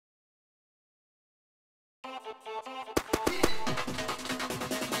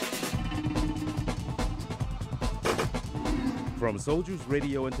From Soldiers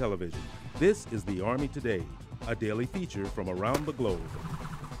Radio and Television, this is the Army Today, a daily feature from around the globe.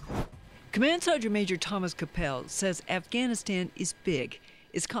 Command Sergeant Major Thomas Capel says Afghanistan is big,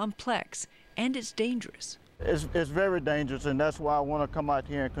 it's complex, and it's dangerous. It's very dangerous, and that's why I want to come out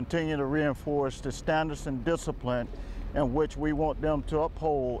here and continue to reinforce the standards and discipline in which we want them to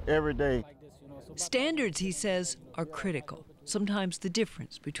uphold every day. Standards, he says, are critical, sometimes the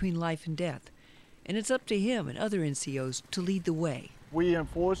difference between life and death. And it's up to him and other NCOs to lead the way. We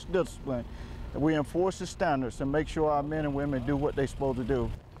enforce discipline, we enforce the standards, and make sure our men and women do what they're supposed to do.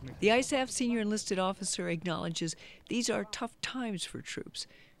 The ISAF senior enlisted officer acknowledges these are tough times for troops.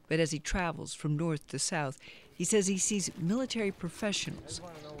 But as he travels from north to south, he says he sees military professionals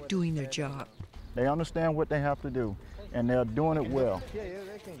doing their job. They understand what they have to do, and they're doing it well.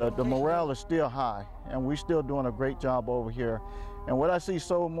 The morale is still high, and we're still doing a great job over here. And what I see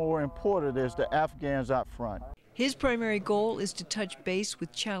so more important is the Afghans out front. His primary goal is to touch base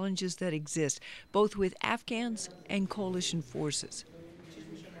with challenges that exist, both with Afghans and coalition forces.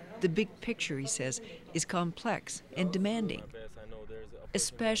 The big picture, he says, is complex and demanding,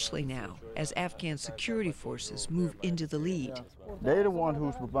 especially now as Afghan security forces move into the lead. They're the one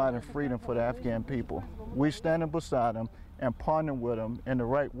who's providing freedom for the Afghan people. We're standing beside them and partnering with them in the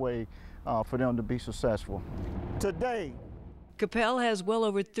right way for them to be successful. Today, Capel has well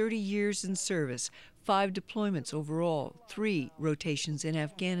over 30 years in service, 5 deployments overall, 3 rotations in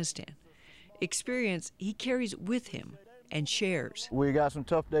Afghanistan. Experience he carries with him and shares. We got some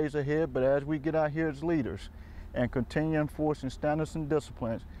tough days ahead, but as we get out here as leaders and continue enforcing standards and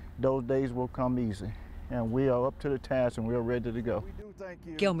disciplines, those days will come easy. And we are up to the task and we are ready to go.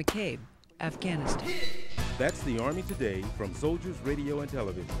 Gail McCabe, Afghanistan. That's the Army Today from Soldiers Radio and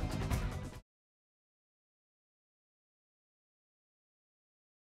Television.